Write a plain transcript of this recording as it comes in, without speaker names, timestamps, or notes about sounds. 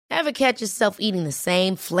Ever catch yourself eating the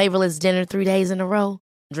same flavorless dinner 3 days in a row?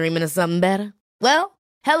 Dreaming of something better? Well,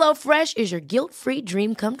 HelloFresh is your guilt-free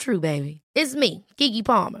dream come true, baby. It's me, Keke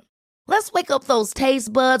Palmer. Let's wake up those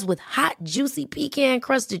taste buds with hot, juicy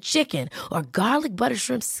pecan-crusted chicken or garlic butter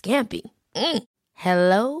shrimp scampi.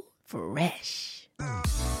 Hello Fresh.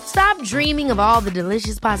 Stop dreaming of all the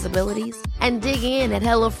delicious possibilities and dig in at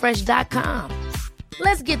HelloFresh.com.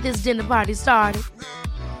 Let's get this dinner party started.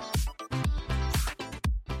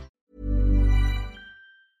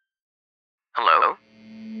 Hello?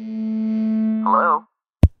 Hello?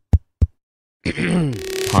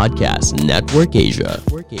 Podcast Network Asia.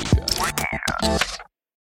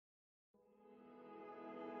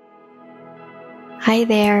 Hi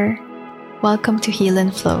there. Welcome to Heal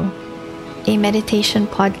and Flow, a meditation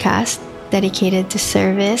podcast dedicated to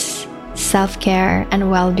service, self-care,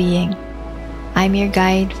 and well-being. I'm your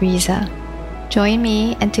guide, Riza. Join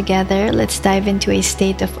me and together let's dive into a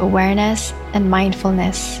state of awareness and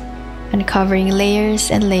mindfulness, uncovering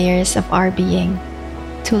layers and layers of our being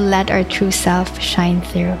to let our true self shine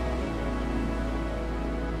through.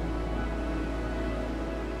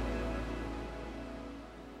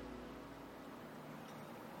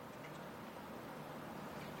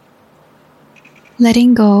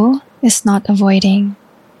 Letting go is not avoiding.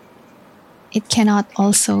 It cannot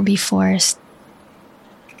also be forced.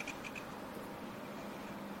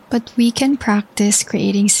 But we can practice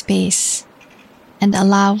creating space and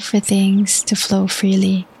allow for things to flow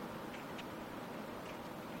freely.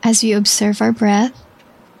 As we observe our breath,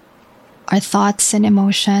 our thoughts and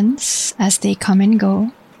emotions as they come and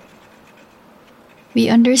go, we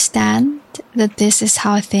understand that this is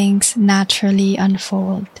how things naturally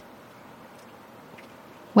unfold.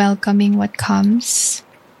 Welcoming what comes,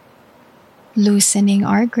 loosening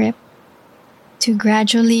our grip to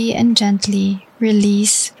gradually and gently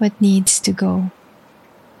release what needs to go.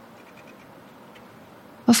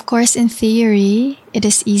 Of course, in theory, it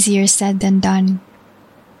is easier said than done.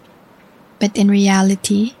 But in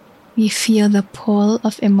reality, we feel the pull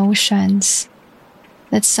of emotions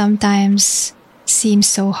that sometimes seem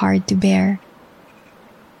so hard to bear.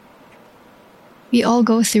 We all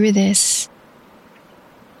go through this,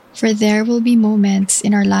 for there will be moments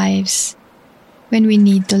in our lives when we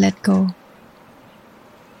need to let go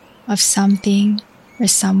of something or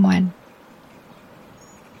someone.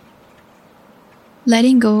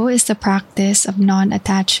 Letting go is the practice of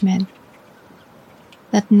non-attachment,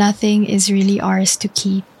 that nothing is really ours to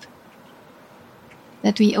keep,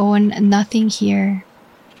 that we own nothing here.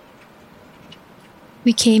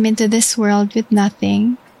 We came into this world with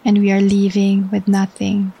nothing, and we are leaving with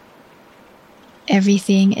nothing.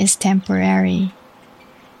 Everything is temporary.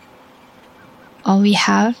 All we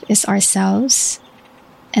have is ourselves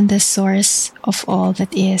and the source of all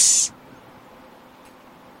that is.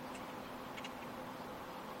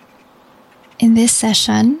 In this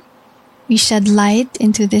session, we shed light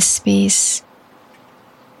into this space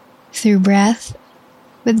through breath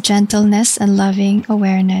with gentleness and loving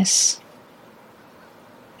awareness.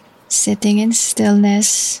 Sitting in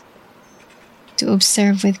stillness to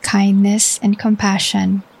observe with kindness and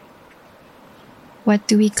compassion. What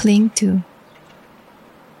do we cling to?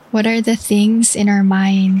 What are the things in our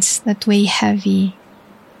minds that weigh heavy,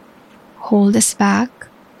 hold us back,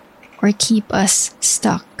 or keep us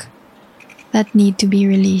stuck that need to be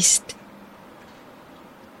released?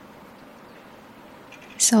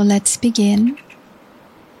 So let's begin.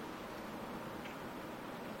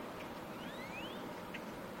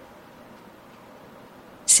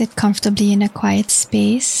 Sit comfortably in a quiet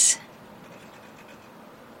space.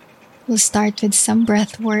 We'll start with some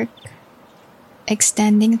breath work,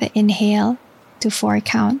 extending the inhale to 4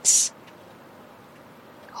 counts,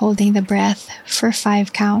 holding the breath for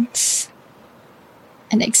 5 counts,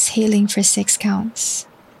 and exhaling for 6 counts.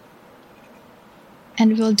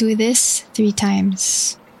 And we'll do this 3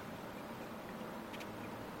 times.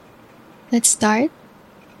 Let's start.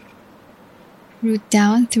 Root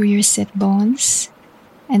down through your sit bones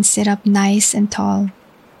and sit up nice and tall.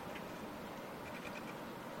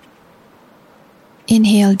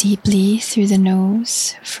 Inhale deeply through the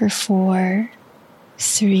nose for 4,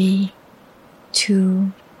 3,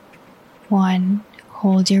 2, 1.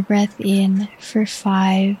 Hold your breath in for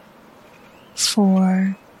 5,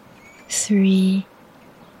 4, 3,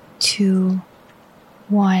 2,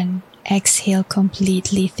 1. Exhale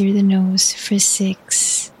completely through the nose for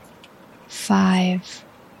 6, 5,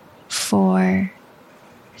 4,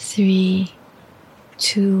 3,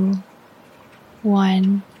 2,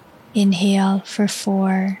 1. Inhale for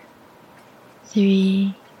 4,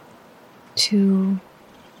 3, 2,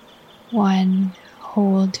 1.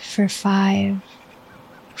 Hold for 5,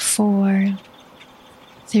 4, 4,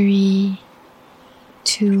 3,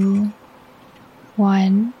 2,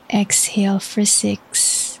 1. Exhale for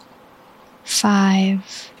 6,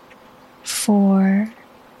 5, 4,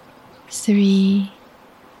 3,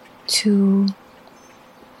 2,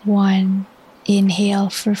 1. Inhale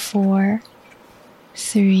for 4,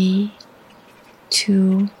 3,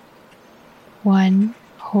 2, 1.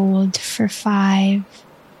 Hold for 5,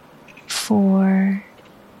 4,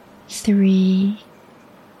 3,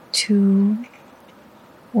 2,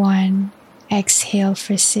 1. Exhale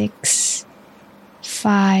for 6,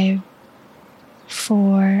 5,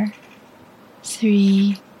 4,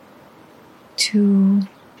 3, 2,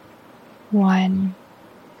 1.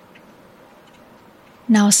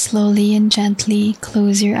 Now slowly and gently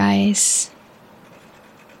close your eyes.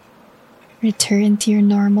 Return to your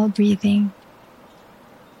normal breathing.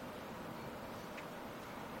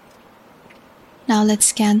 Now let's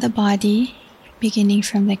scan the body, beginning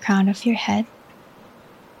from the crown of your head.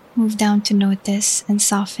 Move down to notice and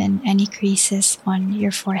soften any creases on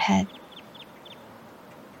your forehead.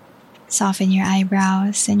 Soften your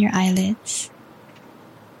eyebrows and your eyelids.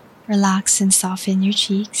 Relax and soften your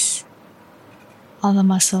cheeks, all the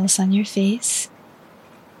muscles on your face.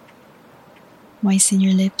 Moisten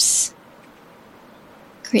your lips.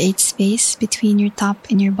 Create space between your top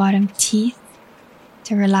and your bottom teeth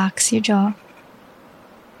to relax your jaw.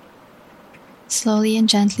 Slowly and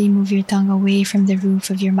gently move your tongue away from the roof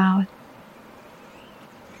of your mouth.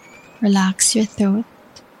 Relax your throat,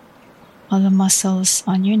 all the muscles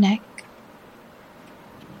on your neck.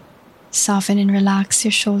 Soften and relax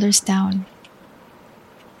your shoulders down.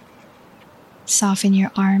 Soften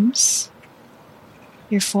your arms,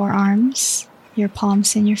 your forearms, your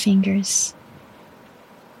palms and your fingers.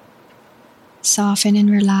 Soften and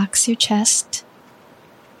relax your chest,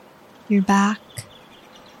 your back.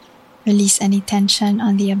 Release any tension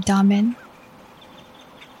on the abdomen,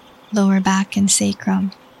 lower back and sacrum.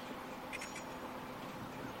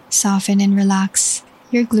 Soften and relax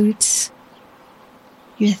your glutes,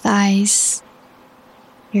 your thighs,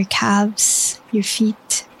 your calves, your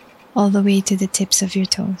feet, all the way to the tips of your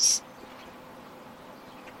toes.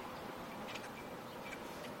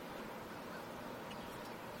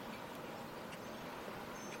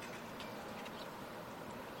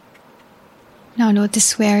 Now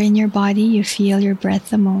notice where in your body you feel your breath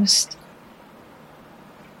the most.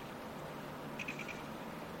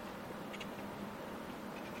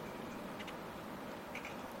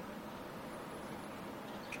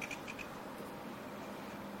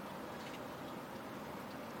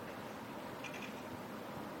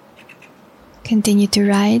 Continue to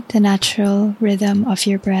ride the natural rhythm of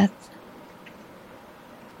your breath.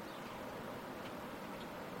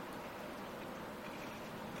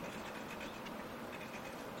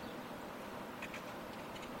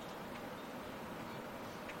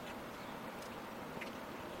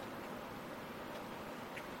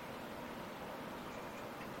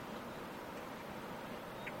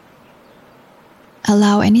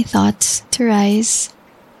 Allow any thoughts to rise,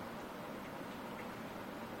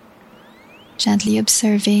 gently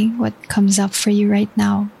observing what comes up for you right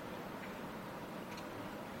now,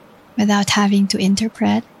 without having to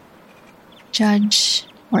interpret, judge,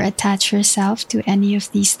 or attach yourself to any of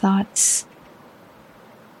these thoughts.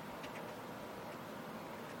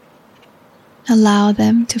 Allow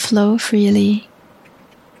them to flow freely,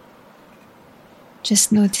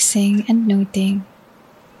 just noticing and noting.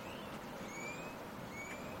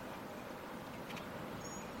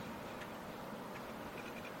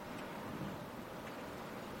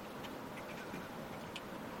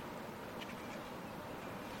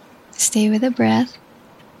 Stay with the breath,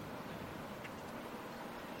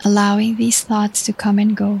 allowing these thoughts to come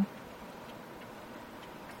and go.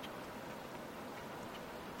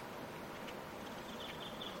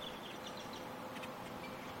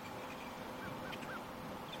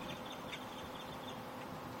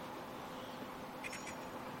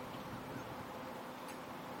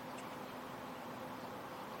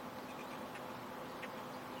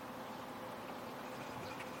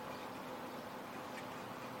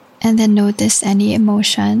 And then notice any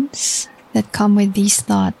emotions that come with these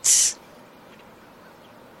thoughts.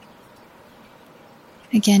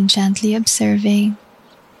 Again, gently observing,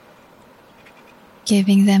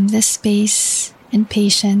 giving them the space and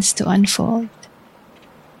patience to unfold.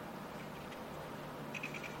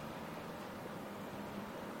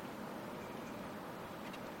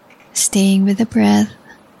 Staying with the breath,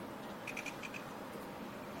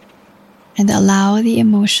 and allow the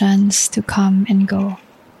emotions to come and go.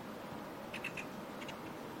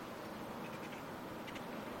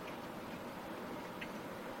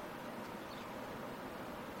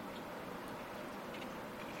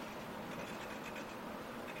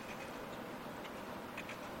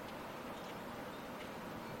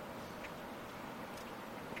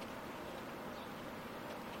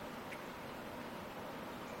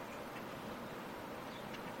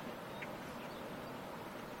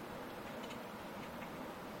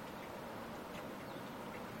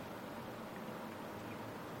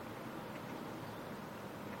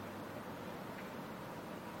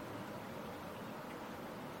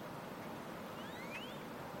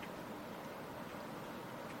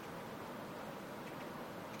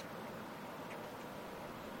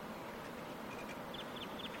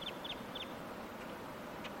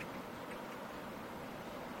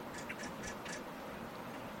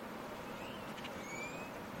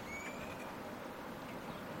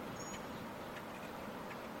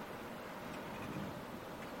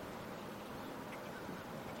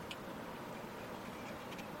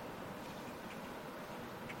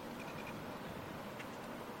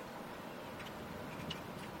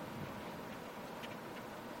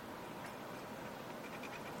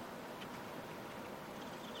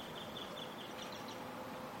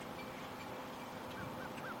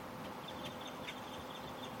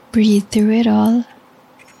 Breathe through it all,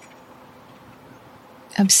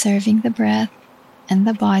 observing the breath and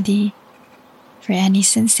the body for any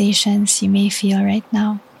sensations you may feel right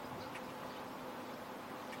now.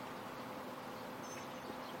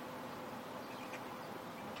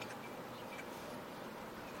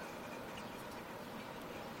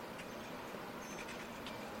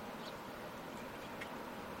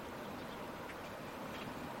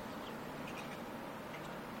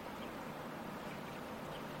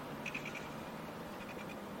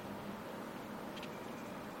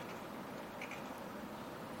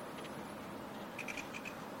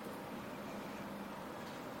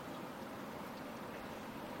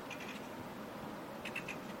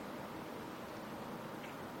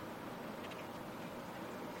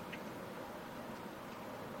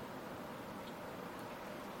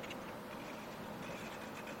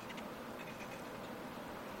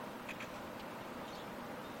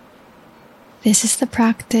 This is the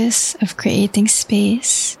practice of creating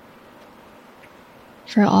space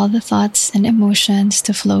for all the thoughts and emotions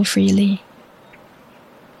to flow freely.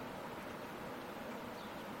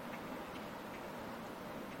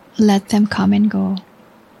 Let them come and go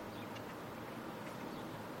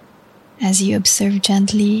as you observe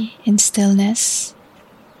gently in stillness,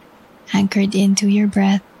 anchored into your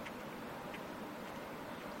breath.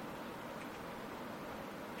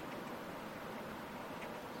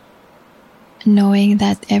 Knowing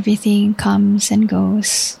that everything comes and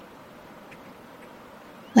goes,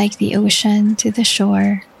 like the ocean to the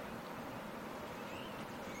shore.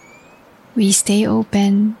 We stay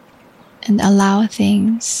open and allow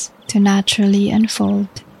things to naturally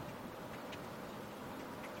unfold.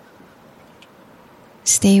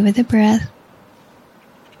 Stay with the breath.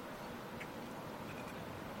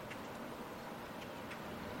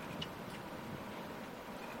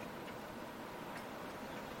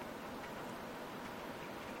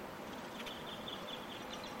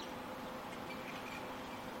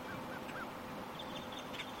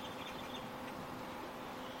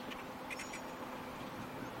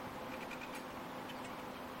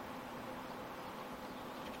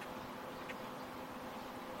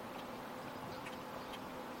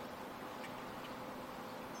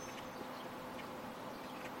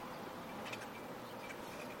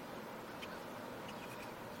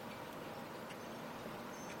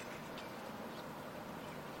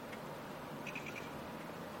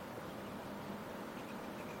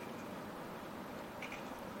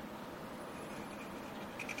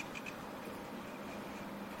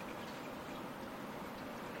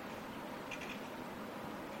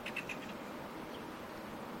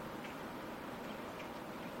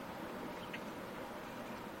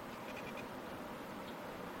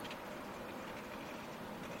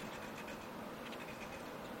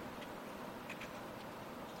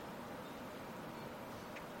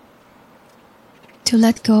 To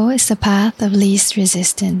let go is the path of least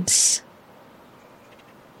resistance.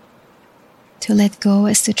 To let go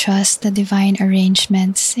is to trust the divine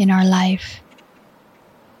arrangements in our life,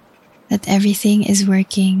 that everything is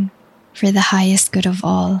working for the highest good of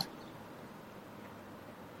all.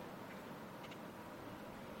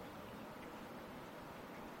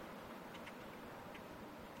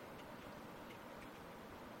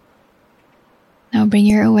 Now bring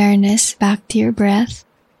your awareness back to your breath,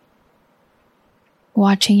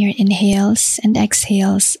 watching your inhales and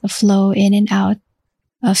exhales flow in and out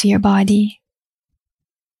of your body.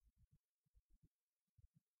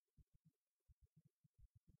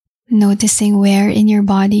 Noticing where in your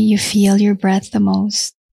body you feel your breath the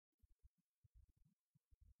most.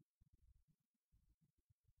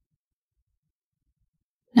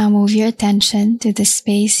 Now move your attention to the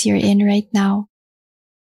space you're in right now.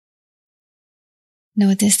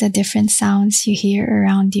 Notice the different sounds you hear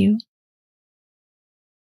around you.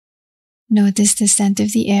 Notice the scent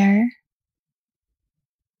of the air.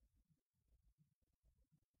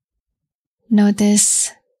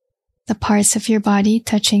 Notice the parts of your body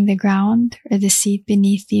touching the ground or the seat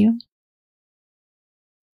beneath you.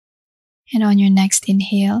 And on your next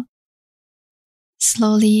inhale,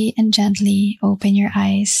 slowly and gently open your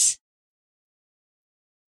eyes.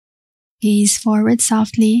 Gaze forward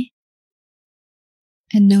softly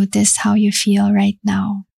and notice how you feel right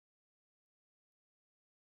now.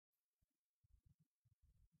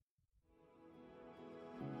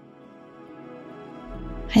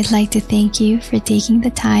 I'd like to thank you for taking the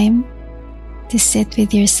time to sit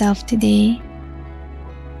with yourself today,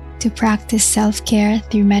 to practice self-care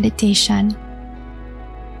through meditation,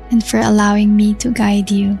 and for allowing me to guide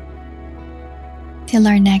you till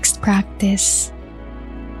our next practice.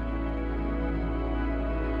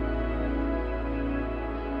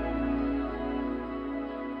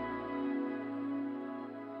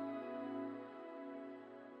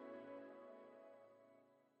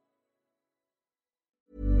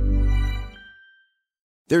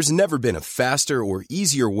 There's never been a faster or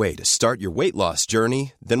easier way to start your weight loss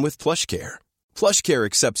journey than with PlushCare. PlushCare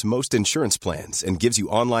accepts most insurance plans and gives you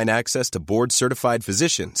online access to board-certified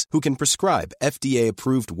physicians who can prescribe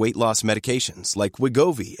FDA-approved weight loss medications like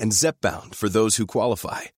Wegovy and Zepbound for those who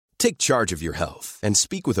qualify. Take charge of your health and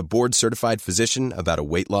speak with a board-certified physician about a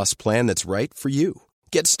weight loss plan that's right for you.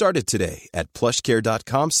 Get started today at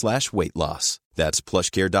plushcare.com/weight loss. That's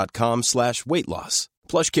plushcare.com/weight loss.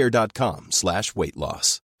 plushcare.com/weight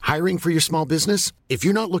loss. Hiring for your small business? If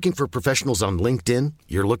you're not looking for professionals on LinkedIn,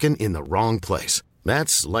 you're looking in the wrong place.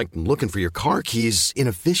 That's like looking for your car keys in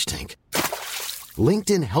a fish tank.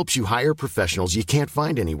 LinkedIn helps you hire professionals you can't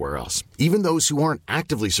find anywhere else, even those who aren't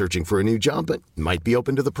actively searching for a new job but might be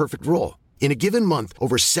open to the perfect role. In a given month,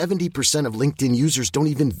 over 70% of LinkedIn users don't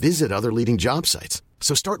even visit other leading job sites.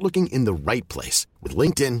 So start looking in the right place. With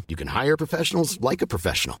LinkedIn, you can hire professionals like a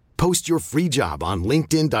professional. Post your free job on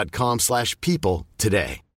linkedin.com/people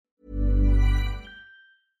today.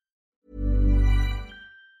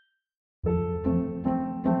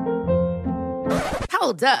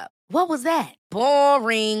 Hold up. What was that?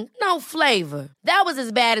 Boring. No flavor. That was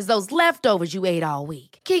as bad as those leftovers you ate all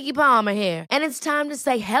week. Keke Palmer here, and it's time to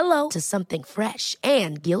say hello to something fresh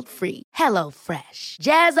and guilt-free. Hello Fresh.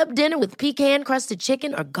 Jazz up dinner with pecan-crusted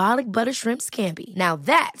chicken or garlic butter shrimp scampi. Now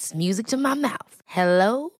that's music to my mouth.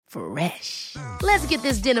 Hello Fresh. Let's get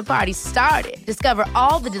this dinner party started. Discover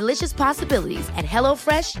all the delicious possibilities at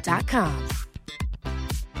HelloFresh.com.